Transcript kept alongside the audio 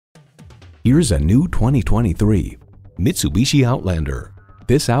Here's a new 2023 Mitsubishi Outlander.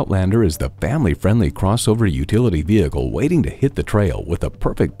 This Outlander is the family-friendly crossover utility vehicle waiting to hit the trail with a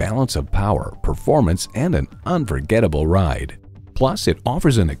perfect balance of power, performance, and an unforgettable ride. Plus, it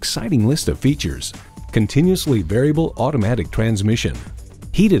offers an exciting list of features: continuously variable automatic transmission,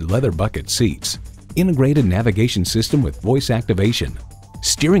 heated leather bucket seats, integrated navigation system with voice activation,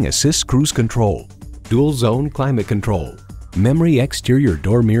 steering assist cruise control, dual zone climate control, memory exterior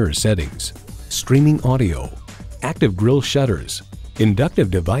door mirror settings, streaming audio, active grille shutters, inductive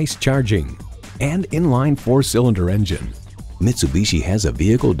device charging, and inline 4-cylinder engine. Mitsubishi has a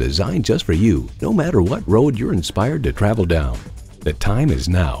vehicle designed just for you, no matter what road you're inspired to travel down. The time is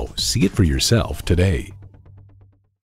now. See it for yourself today.